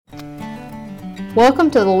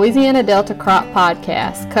Welcome to the Louisiana Delta Crop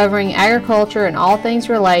Podcast, covering agriculture and all things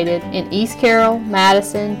related in East Carroll,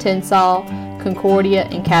 Madison, Tensas, Concordia,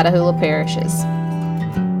 and Catahoula parishes.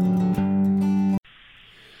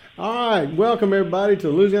 All right, welcome everybody to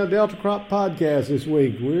the Louisiana Delta Crop Podcast this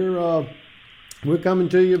week. We're coming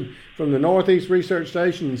to you from the Northeast Research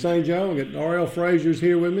Station in St. Joe. We got R.L. Frazier's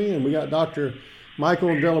here with me, and we got Dr. Michael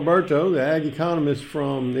Diliberto, the ag economist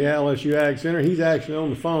from the LSU Ag Center. He's actually on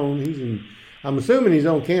the phone. I'm assuming he's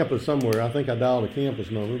on campus somewhere. I think I dialed a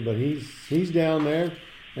campus number, but he's down there,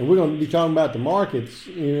 and we're going to be talking about the markets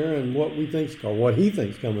here and what he thinks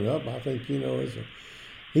coming up. I think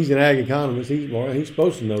he's an ag economist. He's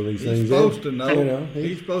supposed to know these things. He's supposed to know.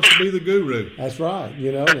 He's supposed to be the guru. That's right.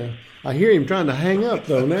 Now, I hear him trying to hang up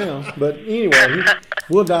though now, but anyway,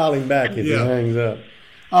 we'll dial him back if he hangs up.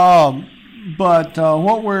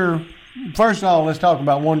 First of all, let's talk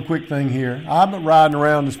about one quick thing here. I've been riding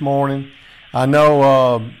around this morning. I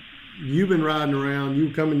know you've been riding around.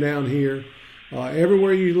 You coming down here.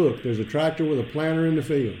 Everywhere you look, there's a tractor with a planter in the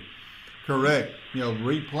field. Correct.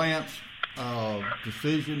 Replants,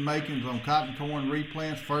 decision makings on cotton, corn,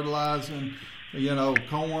 replants, fertilizing,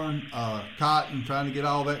 corn, cotton, trying to get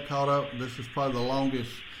all that caught up. This is probably the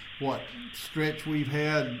longest stretch we've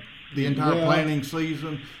had the entire planting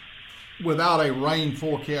season without a rain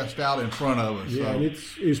forecast out in front of us. Yeah, so,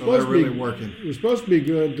 it's supposed to be working. It's supposed to be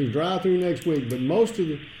good to dry through next week, but most of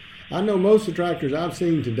the tractors I've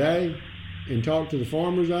seen today and talked to the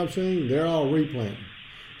farmers I've seen, they're all replanting.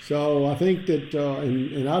 So I think that,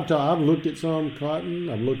 I've looked at some cotton,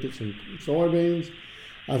 I've looked at some soybeans.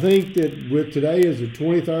 I think that with today is the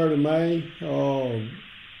 23rd of May,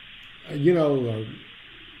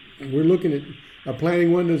 we're looking at our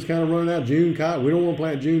planting window's kind of running out. June cotton, we don't want to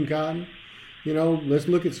plant June cotton. Let's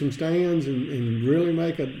look at some stands and really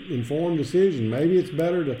make an informed decision. Maybe it's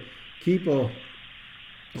better to keep a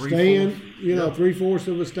stand, 3/4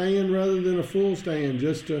 of a stand rather than a full stand,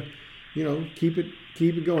 just to, keep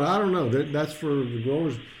it going. I don't know. That's for the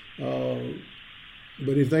growers.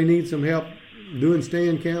 But if they need some help doing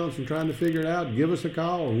stand counts and trying to figure it out, give us a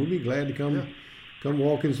call, and we'll be glad to come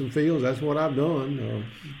walk in some fields. That's what I've done.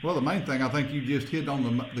 Well, the main thing, I think you just hit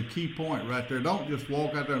on the key point right there. Don't just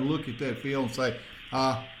walk out there and look at that field and say,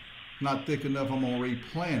 not thick enough, I'm going to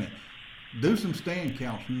replant it. Do some stand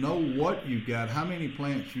counts. Know what you got, how many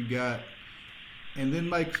plants you got, and then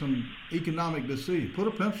make some economic decisions. Put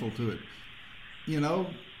a pencil to it. You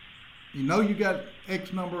got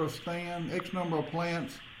X number of stand, X number of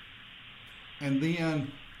plants, and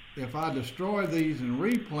then if I destroy these and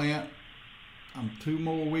replant, I'm 2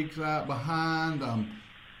 more weeks out behind.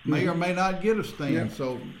 May or may not get a stand. Yeah.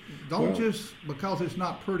 So don't just because it's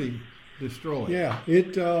not pretty, destroy it. Yeah,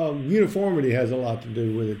 uniformity has a lot to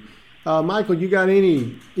do with it. Michael, you got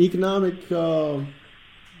any economic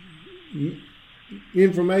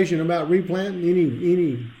information about replanting?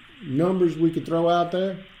 Any numbers we could throw out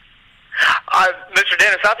there? Mr.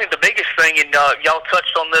 Dennis, I think the biggest thing, and y'all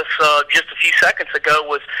touched on this just a few seconds ago,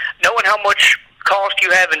 was knowing how much cost you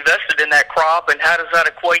have invested in that crop, and how does that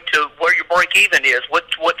equate to where your break even is? What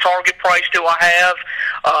target price do I have?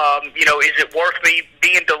 Is it worth me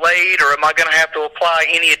being delayed, or am I going to have to apply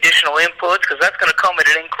any additional inputs? Because that's going to come at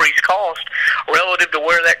an increased cost relative to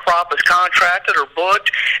where that crop is contracted or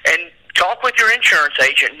booked. And talk with your insurance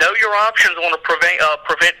agent. Know your options on a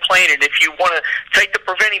prevent planting. If you want to take the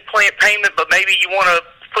preventing plant payment, but maybe you want to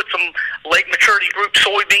put some late maturity group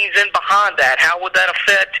soybeans in behind that, how would that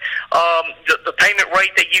affect the payment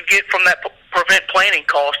rate that you get from that prevent planting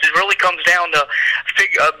cost? It really comes down to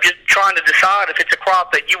just trying to decide if it's a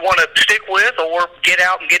crop that you want to stick with or get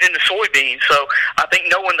out and get into soybeans. So I think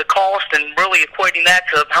knowing the cost and really equating that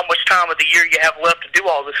to how much time of the year you have left to do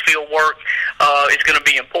all this field work is going to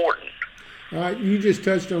be important. All right, you just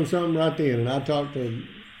touched on something right then, and I talked to a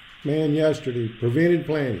man yesterday, prevented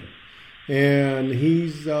planting. And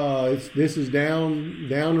this is down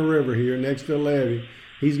the river here next to the levee.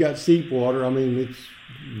 He's got seep water. I mean, it's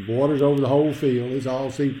water's over the whole field. It's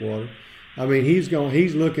all seep water. I mean, he's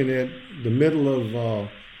looking at the middle of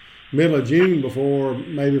June before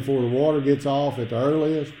the water gets off at the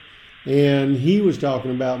earliest. And he was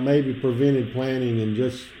talking about maybe prevented planting and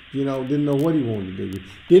just didn't know what he wanted to do.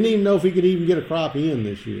 Didn't even know if he could even get a crop in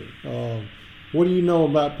this year. What do you know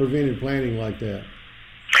about prevented planting like that?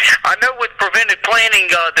 I know with prevented planting,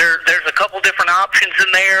 there's a couple different options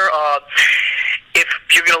in there. If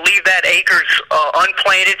you're going to leave that acres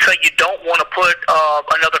unplanted, so you don't want to put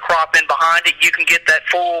another crop in behind it, you can get that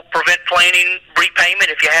full prevent planting repayment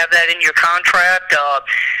if you have that in your contract.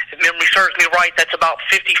 if memory serves me right, that's about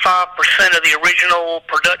 55% of the original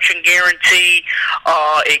production guarantee.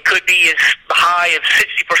 It could be as high as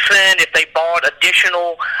 60% if they bought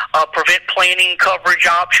additional prevent planting coverage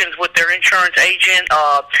options with their insurance agent.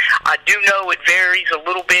 I do know it varies a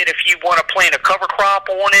little bit if you want to plant a cover crop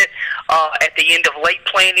on it. At the end of late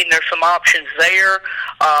planting, there's some options there.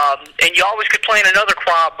 And you always could plant another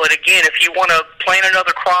crop, but again, if you want to plant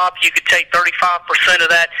another crop, you could take 35% of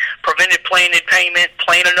that prevented planted payment,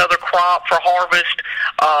 plant another crop for harvest,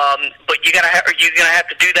 but you're gonna have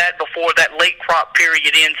to do that before that late crop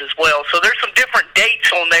period ends as well. So there's some different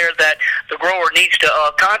dates on there that the grower needs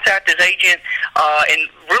to contact his agent and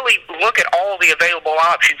really look at all the available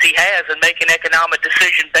options he has and make an economic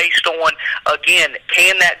decision based on, again,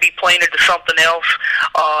 can that be planted to something else?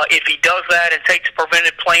 If he does that and takes a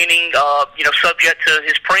prevented planting, subject to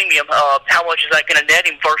his premium, how much is that going to net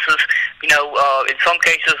him versus, in some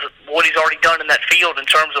cases, what he's already done in that field in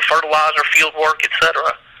terms of fertilizer, field work, etc.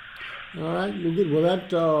 All right, well, good.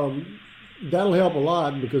 Well, that'll help a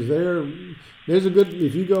lot because there's a good.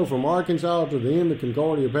 If you go from Arkansas to the end of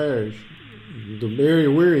Concordia Parish, the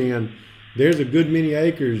area we're in, there's a good many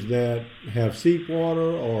acres that have seep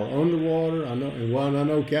water or underwater. I know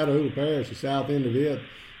Catahoula Parish, the south end of it,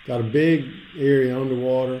 got a big area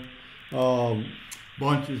underwater.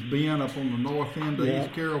 Bunches Bend up on the north end of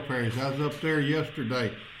East Carroll Parish. I was up there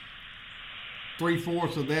yesterday.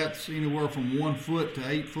 3/4 of that's anywhere from 1 foot to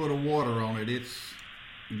 8 foot of water on it.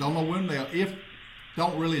 Don't know when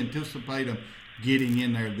don't really anticipate them getting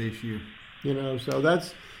in there this year. So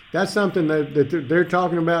that's something that they're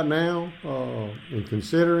talking about now and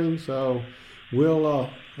considering. So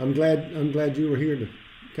I'm glad you were here to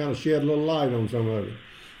kind of shed a little light on some of it.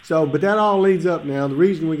 So, but that all leads up now. The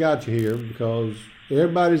reason we got you here because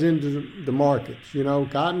everybody's into the markets.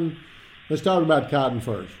 Cotton. Let's talk about cotton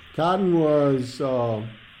first. Cotton was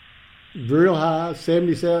real high,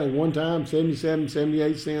 77 at one time, 77,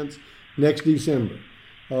 78 cents next December.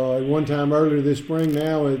 At one time earlier this spring,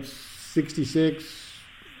 now it's 66.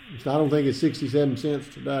 I don't think it's 67 cents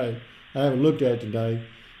today. I haven't looked at it today.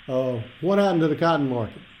 What happened to the cotton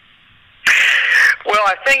market? Well,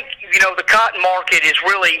 I think, the cotton market is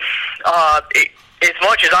really, as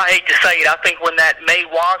much as I hate to say it, I think when that May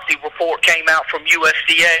WASDE report came out from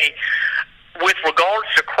USDA, with regards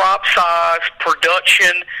to crop size,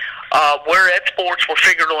 production, where exports were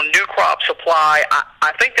figured on new crop supply,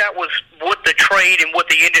 I think that was what the trade and what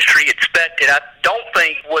the industry expected. I don't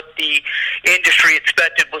think what the industry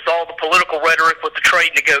expected was all the political rhetoric with the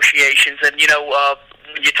trade negotiations. And,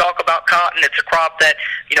 when you talk about cotton, it's a crop that,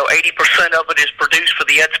 80% of it is produced for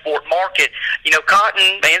the export market.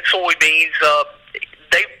 Cotton and soybeans,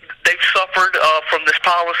 they've suffered from this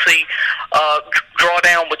policy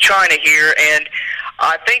drawdown with China here, and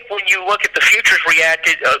I think when you look at the futures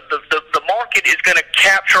reacted, the market is going to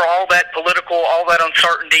capture all that political, all that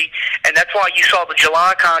uncertainty, and that's why you saw the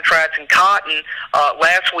July contracts in cotton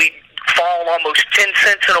last week fall almost 10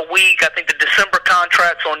 cents in a week. I think the December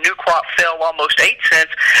contracts on new crop fell almost 8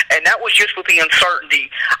 cents, and that was just with the uncertainty.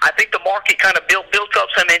 I think the market kind of built up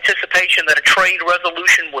some anticipation that a trade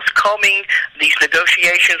resolution was coming. These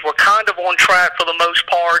negotiations were kind of on track for the most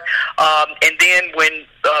part, and then when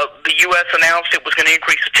the U.S. announced it was going to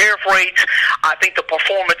increase the tariff rates, I think the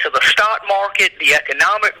performance of the stock market, the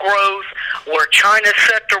economic growth, where China's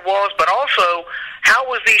sector was, but also how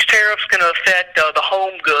was these tariffs going to affect the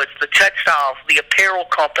home goods, the textiles, the apparel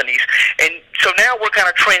companies? And so now we're kind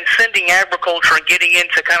of transcending agriculture and getting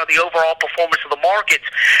into kind of the overall performance of the markets.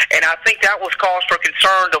 And I think that was cause for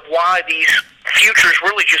concern of why these futures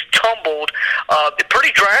really just tumbled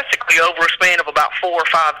pretty drastically over a span of about 4 or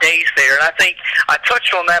 5 days there. And I think I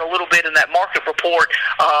touched on that a little bit in that market report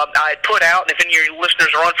I had put out. And if any of your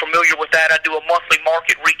listeners are unfamiliar with that, I do a monthly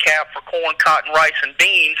market recap for corn, cotton, rice, and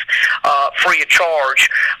beans free of charge.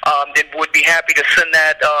 And would be happy to send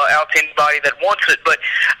that out to anybody that wants it. But,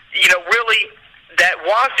 really, that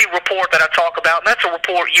WASDE report that I talk about, and that's a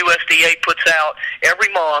report USDA puts out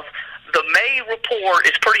every month. The May report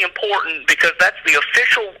is pretty important because that's the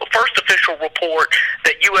first official report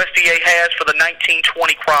that USDA has for the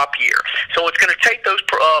 1920 crop year. So it's going to take those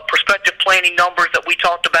prospective planting numbers that we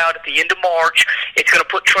talked about at the end of March. It's going to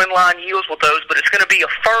put trend line yields with those, but it's going to be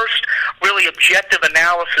a first really objective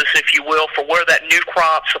analysis, if you will, for where that new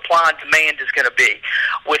crop supply and demand is going to be.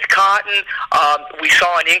 With cotton, we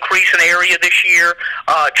saw an increase in area this year.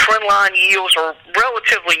 Trend line yields are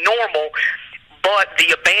relatively normal, but the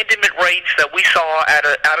abandonment rates that we saw out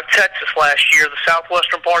of Texas last year, the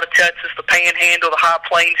southwestern part of Texas, the Panhandle, the High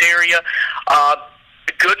Plains area,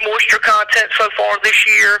 good moisture content so far this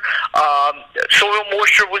year. Soil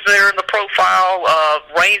moisture was there in the profile.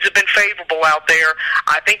 Rains have been favorable out there.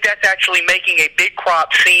 I think that's actually making a big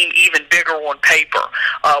crop seem even bigger on paper.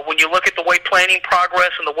 When you look at the way planting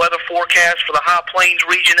progress and the weather forecast for the High Plains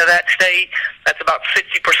region of that state, that's about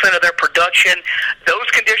 60% of their production. Those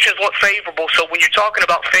conditions look favorable. So when you're talking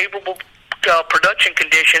about favorable production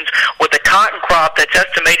conditions with a cotton crop that's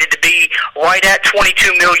estimated to be right at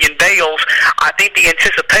 22 million bales, I think the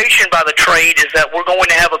anticipation by the trade is that we're going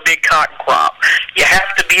to have a big cotton crop. You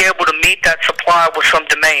have to be able to meet that supply with some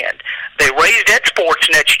demand. They raised exports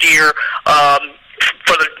next year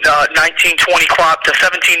for the 19-20 crop to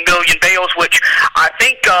 17 million bales, which I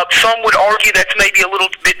think some would argue that's maybe a little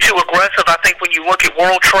bit too aggressive. I think when you look at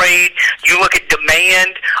world trade, you look at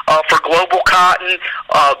demand for global cotton,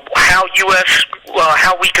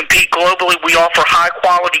 how we compete globally. We offer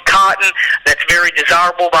high-quality cotton that's very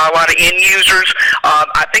desirable by a lot of end users.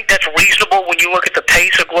 I think that's reasonable when you look at the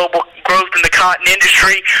pace of global growth in the cotton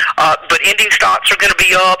industry, but ending stocks are going to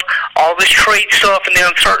be up. All this trade stuff and the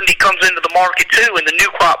uncertainty comes into the market too, and the new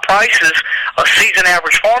crop prices, season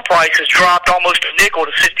average farm prices dropped almost a nickel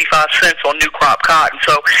to 65 cents on new crop cotton.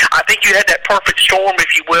 So I think you had that perfect storm,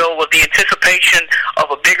 if you will, of the anticipation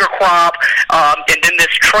of a bigger crop, and then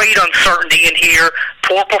this trade uncertainty in here,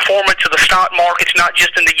 poor performance of the stock markets, not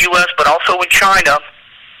just in the U.S., but also in China.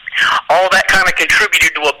 All that kind of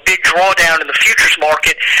contributed to a big drawdown in the futures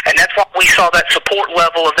market, and that's why we saw that support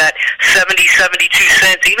level of that 70, 72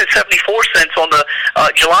 cents, even 74 cents on the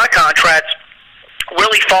July contracts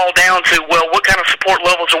really fall down to, well, what kind of support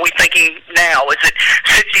levels are we thinking now? Is it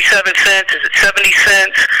 67 cents? Is it 70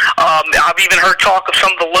 cents? I've even heard talk of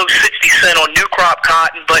some of the low 60 cent on new crop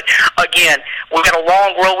cotton, but again, we've got a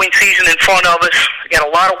long growing season in front of us. We've got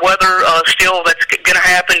a lot of weather still that's going to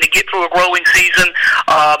happen to get through a growing season,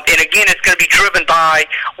 and again, it's going to be driven by,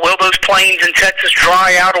 will those plains in Texas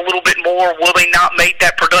dry out a little bit more? Will they not make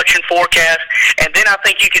that production forecast? And then I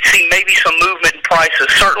think you could see maybe some movement in prices.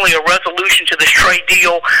 Certainly a resolution to this trade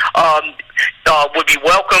deal would be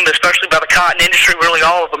welcomed, especially by the cotton industry, really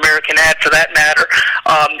all of American ag for that matter.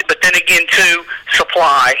 But then again, too,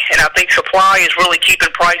 supply. And I think supply is really keeping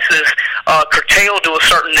prices curtailed to a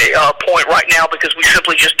certain point right now because we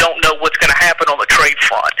simply just don't know what's going to happen on the trade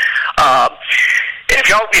front. If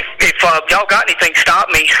y'all got anything, stop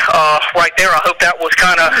me right there. I hope that was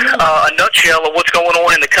kind of a nutshell of what's going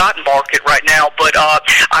on in the cotton market right now. But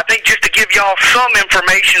I think just to give y'all some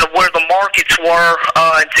information of where the markets were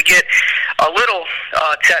and to get a little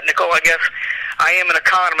technical, I guess. I am an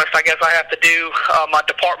economist. I guess I have to do my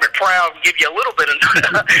department proud and give you a little bit of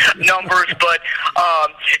numbers. But,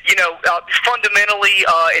 fundamentally,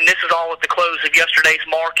 and this is all at the close of yesterday's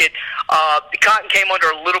market, the cotton came under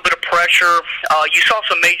a little bit of pressure. You saw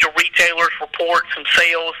some major retailers report some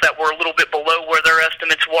sales that were a little bit below where their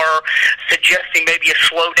estimates were, suggesting maybe a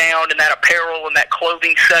slowdown in that apparel and that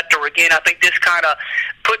clothing sector. Again, I think this kind of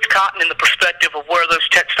puts cotton in the perspective of where those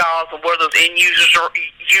textiles and where those end users are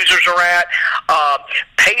at.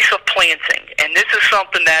 Pace of planting, and this is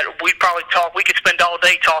something that we could spend all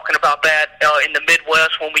day talking about that in the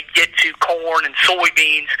Midwest when we get to corn and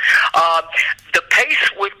soybeans. The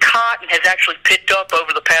pace with cotton has actually picked up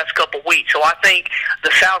over the past couple weeks. So I think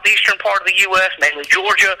the southeastern part of the U.S., mainly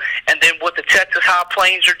Georgia, and then what the Texas High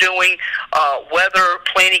Plains are doing, weather,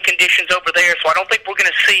 planting conditions over there. So I don't think we're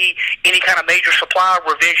going to see any kind of major supply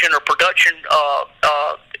revision or production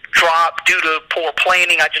drop due to poor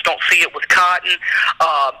planning. I just don't see it with cotton.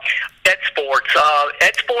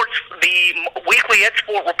 Exports, the weekly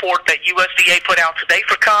export report that USDA put out today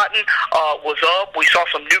for cotton was up. We saw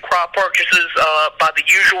some new crop purchases by the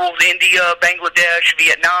usuals. India, Bangladesh,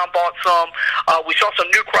 Vietnam bought some. We saw some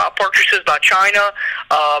new crop purchases by China,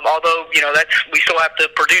 although, we still have to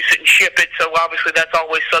produce it and ship it, so obviously that's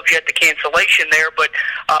always subject to cancellation there. But,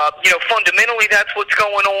 fundamentally that's what's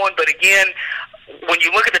going on. But again, when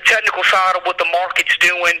you look at the technical side of what the market's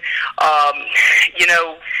doing,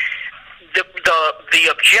 the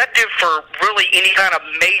objective for really any kind of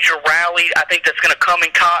major rally, I think that's going to come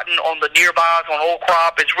in cotton on the nearbys on oil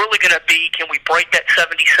crop is really going to be, can we break that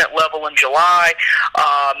 70-cent level in July?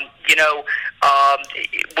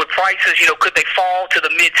 With prices, could they fall to the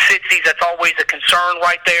mid-60s? That's always a concern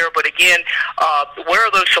right there. But again, where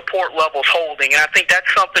are those support levels holding? And I think that's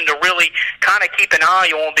something to really kind of keep an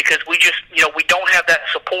eye on because we just, we don't have that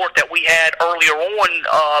support that we had earlier on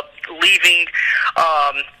leaving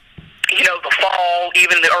the fall,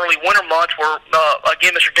 even in the early winter months where,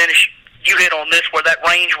 again, Mr. Dennis, you hit on this, where that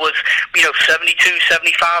range was, 72,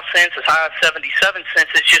 75 cents, as high as 77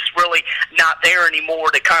 cents. It's just really not there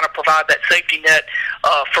anymore to kind of provide that safety net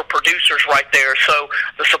for producers right there. So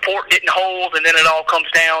the support didn't hold, and then it all comes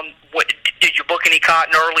down. Did you book any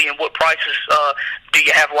cotton early, and what prices do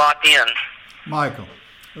you have locked in? Michael,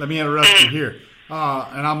 let me interrupt you here,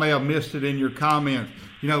 and I may have missed it in your comments.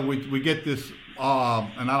 You know, we get this,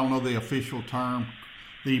 and I don't know the official term,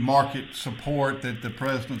 the market support that the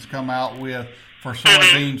president's come out with for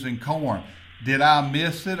soybeans and corn. Did I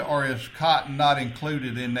miss it, or is cotton not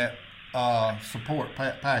included in that support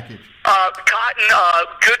package? Cotton,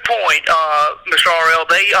 good point, Mr. RL.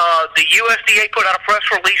 The USDA put out a press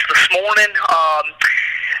release this morning.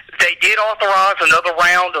 They did authorize another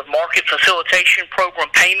round of market facilitation program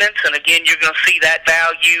payments, and again, you're going to see that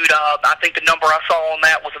valued. I think the number I saw on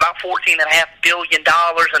that was about $14.5 billion,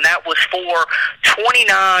 and that was for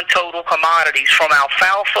 29 total commodities, from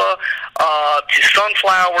alfalfa to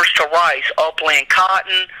sunflowers to rice, upland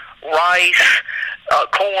cotton, rice,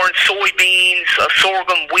 corn, soybeans,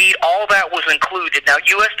 sorghum, wheat, all that was included. Now,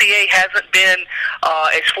 USDA hasn't been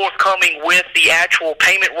as forthcoming with the actual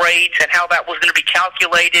payment rates and how that was going to be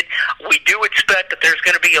calculated. We do expect that there's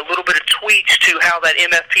going to be a little bit of tweaks to how that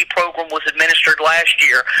MFP program was administered last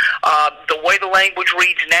year. The way the language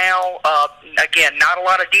reads now, again, not a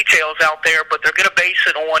lot of details out there, but they're going to base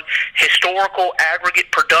it on historical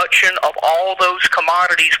aggregate production of all those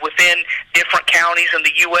commodities within different counties in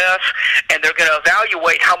the U.S., and they're going to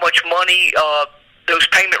evaluate how much money those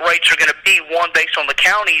payment rates are going to be, one, based on the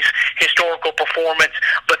county's historical performance,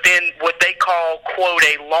 but then what they call, quote,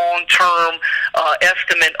 a long-term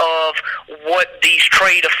estimate of what these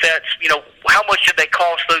trade effects, how much did they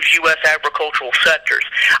cost those U.S. agricultural sectors.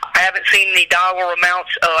 I haven't seen any dollar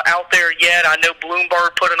amounts out there yet. I know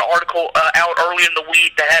Bloomberg put an article out earlier in the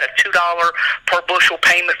week that had a $2 per bushel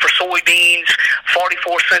payment for soybeans,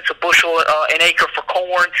 44 cents a bushel an acre for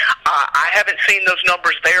corn. I haven't seen those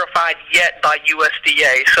numbers verified yet by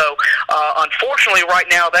USDA. So, unfortunately, right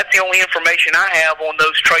now, that's the only information I have on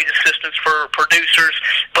those trade assistance for producers.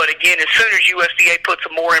 But again, as soon as USDA puts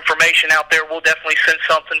some more information out there, we'll definitely send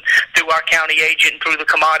something through our county agent and through the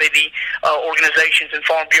commodity organizations and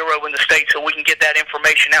Farm Bureau in the state so we can get that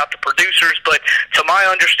information out to producers. But to my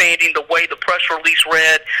understanding, the way the press release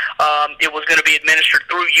read, it was going to be administered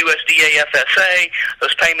through USDA FSA.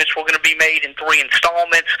 Those payments were going to be made in 3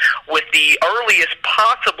 installments, with the earliest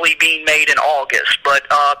possibly being made in August. But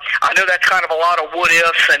I know that's kind of a lot of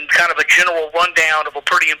what-ifs and kind of a general rundown of a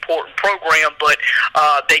pretty important program, but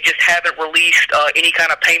they just haven't released any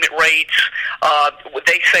kind of payment rates.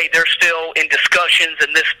 They say they're still in discussions,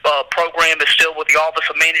 and this program is still with the Office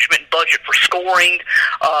of Management and Budget for scoring.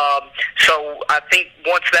 So I think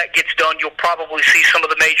once that gets done, you'll probably see some of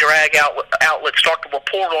the major ag outlets start to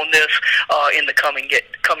report on this in the coming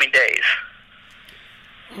days.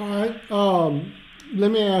 All right.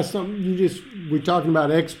 Let me ask something. We're talking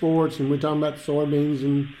about exports, and we're talking about soybeans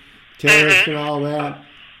and tariffs and all that.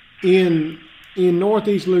 In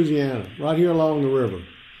northeast Louisiana, right here along the river,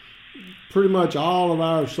 pretty much all of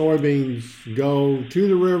our soybeans go to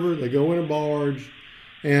the river. They go in a barge,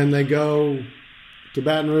 and they go to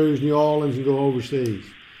Baton Rouge, New Orleans, and go overseas.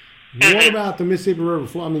 What about the Mississippi River?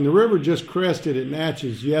 I mean, the river just crested at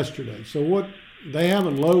Natchez yesterday. So what? They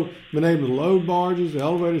haven't been able to load barges. The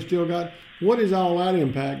elevator still got. What is all that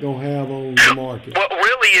impact going to have on the market? Well,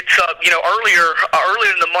 really, it's earlier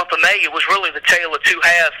in the month of May, it was really the tale of two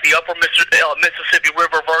halves: the upper Mississippi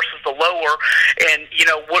River versus the lower. And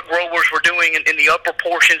what growers were doing in the upper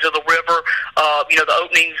portions of the river. The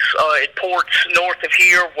openings at ports north of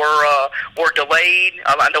here were delayed.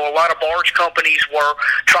 I know a lot of barge companies were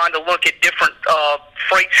trying to look at different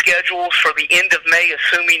freight schedules for the end of May,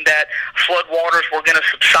 assuming that floodwaters were going to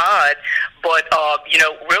subside. But,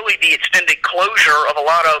 really the extended closure of a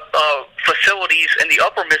lot of facilities in the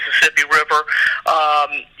upper Mississippi River,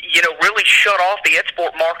 really shut off the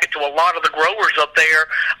export market to a lot of the growers up there.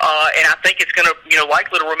 And I think it's going to,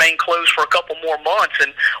 likely to remain closed for a couple more months.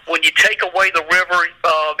 And when you take away the river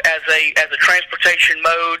as a transportation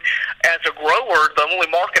mode, as a grower, the only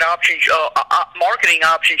marketing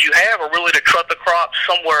options you have are really to truck the crops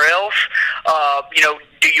somewhere else.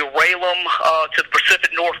 Do you rail them to the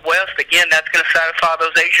Pacific Northwest? Again, that's going to satisfy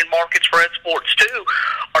those Asian markets for exports too.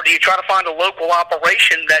 Or do you try to find a local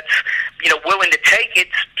operation that's willing to take it,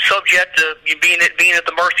 subject to being at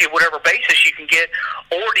the mercy of whatever basis you can get,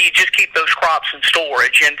 or do you just keep those crops in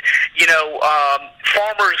storage? And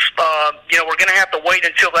farmers, we're going to have to wait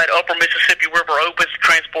until that upper Mississippi River opens to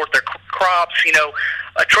transport their crops.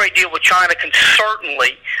 a trade deal with China can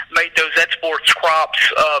certainly make those exports crops,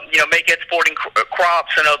 make exporting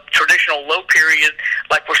crops in a traditional low period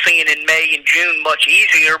like we're seeing in May and June much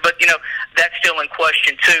easier. But, that's still in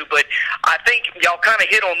question too. But I think y'all kind of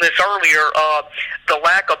hit on this earlier. The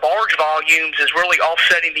lack of barge volumes is really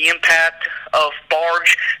offsetting the impact of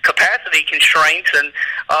barge capacity constraints, and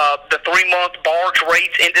the 3-month barge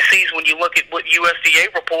rates indices, when you look at what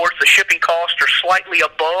USDA reports, the shipping costs are slightly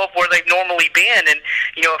above where they've normally been. And,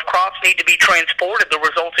 if crops need to be transported, the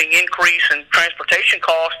resulting increase in transportation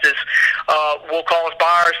cost will cause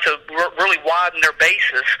buyers to really widen their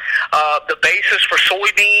basis. The basis for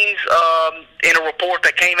soybeans, in a report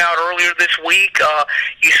that came out earlier this week,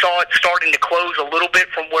 you saw it starting to close a little bit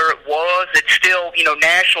from where it was. It's still,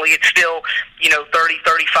 nationally, it's still,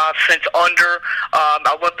 30-35 cents under.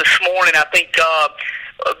 I looked this morning, I think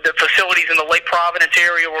the facilities in the Lake Providence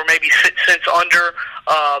area were maybe 6 cents under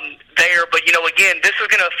there. But, again, this is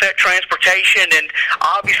going to affect transportation, and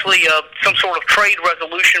obviously some sort of trade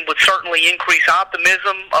resolution would certainly increase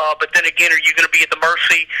optimism. But then again, are you going to be at the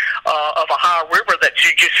mercy of a high river that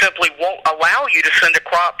just simply won't allow you to send a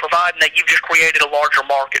crop, providing that you've just created a larger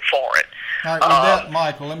market for it? All right, with that,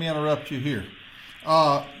 Michael, let me interrupt you here.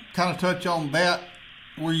 Kind of touch on that,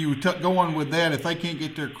 where you going with that. If they can't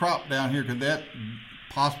get their crop down here, could that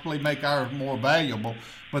possibly make ours more valuable?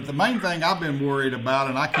 But the main thing I've been worried about,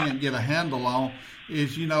 and I can't get a handle on,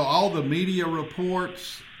 is, all the media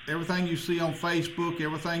reports, everything you see on Facebook,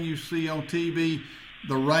 everything you see on TV,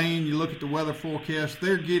 the rain, you look at the weather forecast,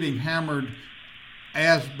 they're getting hammered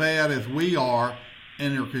as bad as we are,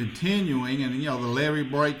 and they're continuing, and, the levee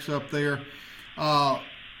breaks up there.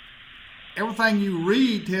 Everything you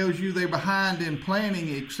read tells you they're behind in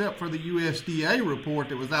planning, except for the USDA report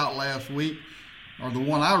that was out last week, or the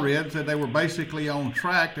one I read, said they were basically on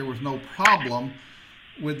track. There was no problem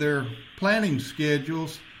with their planning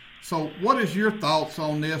schedules. So what is your thoughts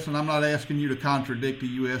on this? And I'm not asking you to contradict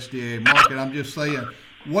the USDA market. I'm just saying,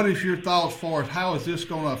 what is your thoughts for how is this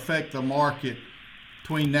going to affect the market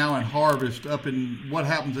between now and harvest up in what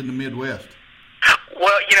happens in the Midwest?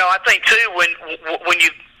 Well, I think, too, when you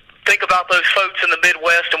think about those folks in the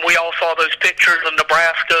Midwest, and we all saw those pictures of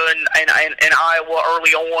Nebraska and Iowa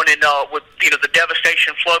early on, and with the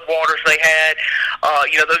devastation floodwaters they had.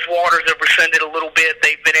 Those waters have rescinded a little bit.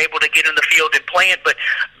 They've been able to get in the field and plant, but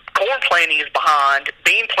corn planting is behind.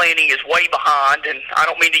 Bean planting is way behind, and I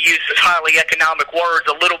don't mean to use this highly economic words,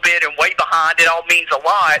 a little bit and way behind. It all means a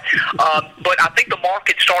lot. But I think the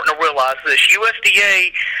market's starting to realize this.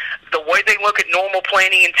 USDA, the way they look at normal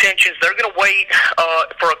planting intentions, they're going to wait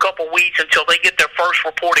for a couple weeks until they get their first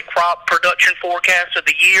reported crop production forecast of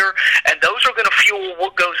the year, and those are going to fuel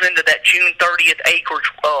what goes into that June 30th acreage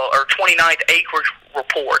or 29th acreage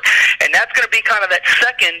report. And that's going to be kind of that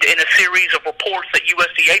second in a series of reports that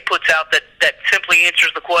USDA puts out that simply answers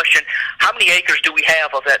the question, how many acres do we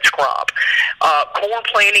have of that crop? Corn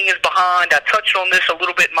planting is behind. I touched on this a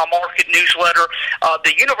little bit in my market newsletter.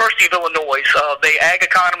 The University of Illinois, the ag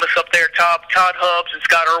economists up there, Todd Hubbs and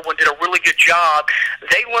Scott Irwin, did a really good job.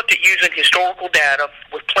 They looked at using historical data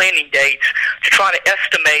with planting dates to try to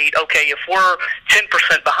estimate, okay, if we're 10%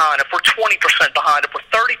 behind, if we're 20% behind, if we're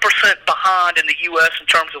 30% behind in the U.S. in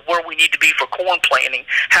terms of where we need to be for corn planting,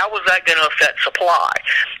 how is that going to affect supply?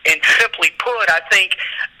 And simply put, I think,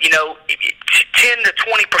 10 to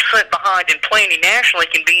 20% behind in planting nationally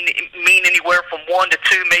can mean anywhere from 1 to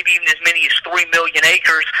 2, maybe even as many as 3 million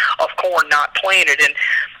acres of corn not planted. And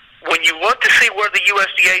when you look to see where the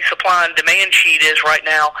USDA supply and demand sheet is right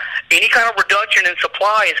now, any kind of reduction in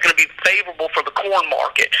supply is going to be favorable for the corn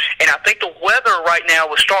market. And I think the weather right now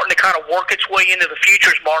is starting to kind of work its way into the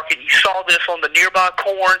futures market. You saw this on the nearby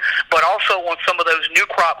corn, but also on some of those new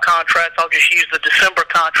crop contracts. I'll just use the December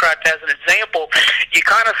contract as an example. You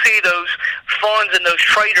kind of see those funds and those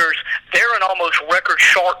traders, they're in almost record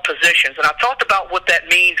short positions. And I talked about what that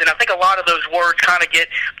means, and I think a lot of those words kind of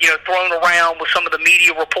get thrown around with some of the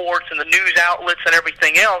media reports and the news outlets and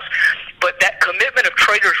everything else, but that commitment of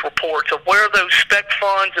traders reports of where those spec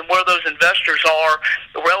funds and where those investors are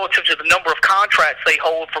relative to the number of contracts they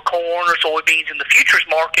hold for corn or soybeans in the futures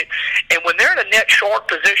market, and when they're in a net short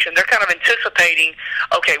position, they're kind of anticipating,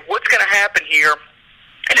 okay, what's going to happen here?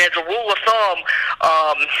 And as a rule of thumb,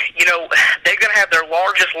 they're going to have their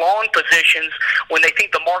largest long positions when they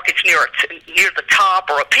think the market's near the top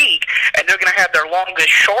or a peak, and they're going to have their longest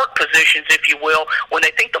short positions, if you will, when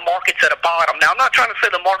they think the market's at a bottom. Now, I'm not trying to say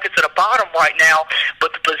the market's at a bottom right now,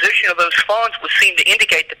 but the position of those funds would seem to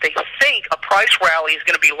indicate that they think a price rally is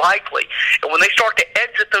going to be likely. And when they start to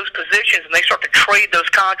exit those positions and they start to trade those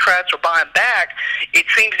contracts or buy them back, it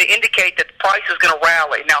seems to indicate that the price is going to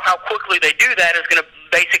rally. Now, how quickly they do that is going to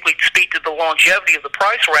basically speak to the longevity of the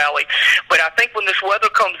price rally. But I think when this weather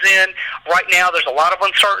comes in, right now there's a lot of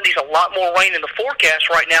uncertainties, a lot more rain in the forecast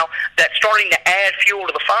right now, that's starting to add fuel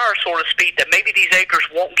to the fire, so to speak, that maybe these acres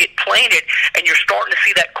won't get planted, and you're starting to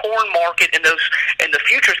see that corn market and the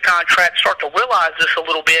futures contracts start to realize this a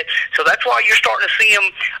little bit. So that's why you're starting to see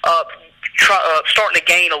them starting to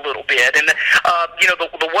gain a little bit. And,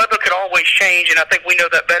 the weather could always change, and I think we know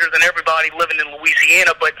that better than everybody living in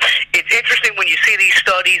Louisiana. But it's interesting when you see these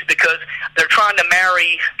studies because they're trying to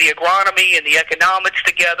marry the agronomy and the economics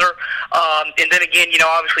together. And then again,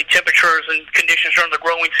 obviously temperatures and conditions during the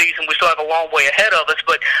growing season, we still have a long way ahead of us.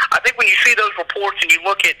 But I think when you see those reports and you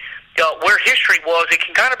look at where history was, it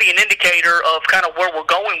can kind of be an indicator of kind of where we're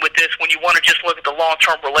going with this when you want to just look at the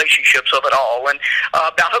long-term relationships of it all. And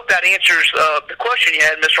I hope that answers the question you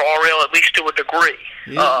had, Mr. RL, at least to a degree.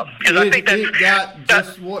 I think it got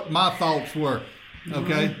just what my thoughts were.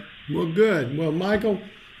 Okay. Well, good. Well, Michael,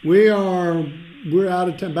 we're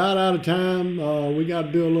about out of time. We got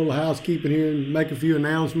to do a little housekeeping here and make a few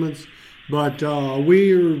announcements. But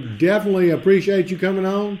we definitely appreciate you coming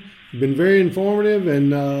on. You've been very informative,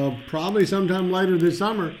 and probably sometime later this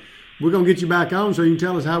summer, we're going to get you back on so you can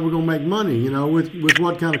tell us how we're going to make money, with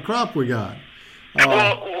what kind of crop we got.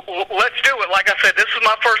 Well, let's do it. Like I said, this is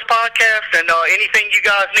my first podcast, and anything you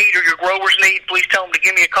guys need or your growers need, please tell them to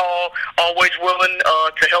give me a call. Always willing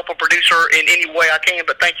to help a producer in any way I can,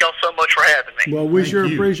 but thank y'all so much for having me. Well, we sure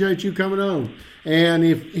appreciate you coming on. And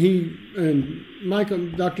Michael,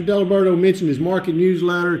 Dr. Diliberto mentioned his market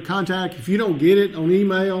newsletter. Contact, if you don't get it on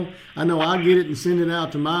email, I know I get it and send it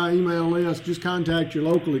out to my email list. Just contact your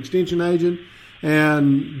local extension agent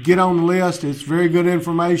and get on the list. It's very good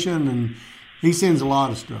information, and he sends a lot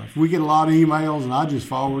of stuff. We get a lot of emails, and I just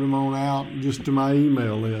forward them on out just to my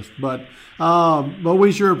email list. But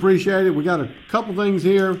we sure appreciate it. We got a couple things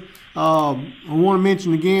here. I want to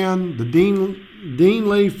mention again the Dean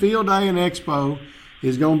Lee Field Day and Expo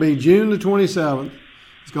is going to be June the 27th.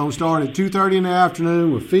 It's going to start at 2:30 in the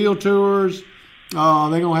afternoon with field tours. They're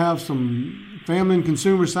going to have some family and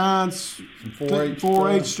consumer science,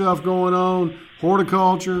 4-H stuff going on,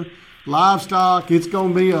 horticulture, livestock. It's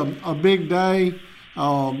going to be a big day,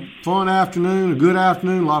 fun afternoon, a good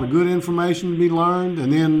afternoon, a lot of good information to be learned.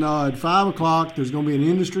 And then at 5 o'clock, there's going to be an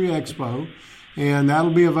industry expo, and that'll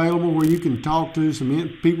be available where you can talk to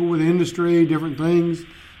some people with industry, different things.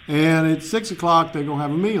 And at 6 o'clock, they're going to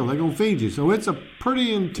have a meal. They're going to feed you. So it's a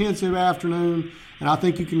pretty intensive afternoon, and I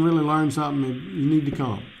think you can really learn something if you need to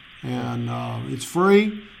come. And it's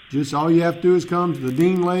free. Just all you have to do is come to the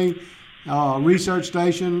Dean Lee Research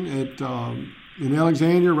Station in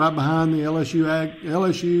Alexandria, right behind the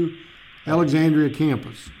LSU Alexandria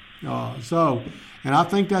campus. And I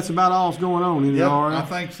think that's about all that's going on in the RL. I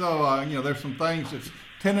think so. There's some things that's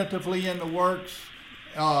tentatively in the works.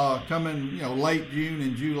 Coming, late June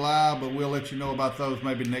and July, but we'll let you know about those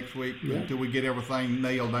maybe next week until we get everything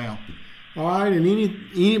nailed down. All right, and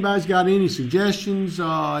anybody's got any suggestions,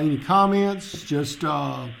 any comments, just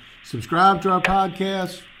subscribe to our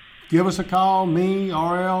podcast. Give us a call, me,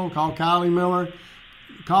 RL, call Kylie Miller.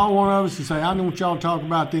 Call one of us and say, I want y'all to talk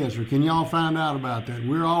about this, or can y'all find out about that?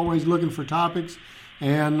 We're always looking for topics,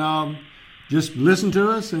 and just listen to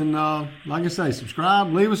us, and like I say,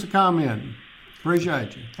 subscribe, leave us a comment.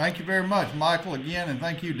 Appreciate you. Thank you very much, Michael, again, and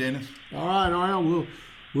thank you, Dennis. All right.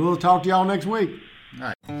 We'll talk to y'all next week. All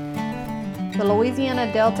right. The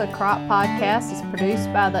Louisiana Delta Crop Podcast is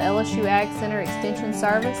produced by the LSU Ag Center Extension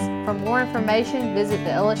Service. For more information, visit the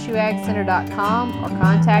lsuagcenter.com or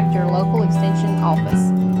contact your local extension office.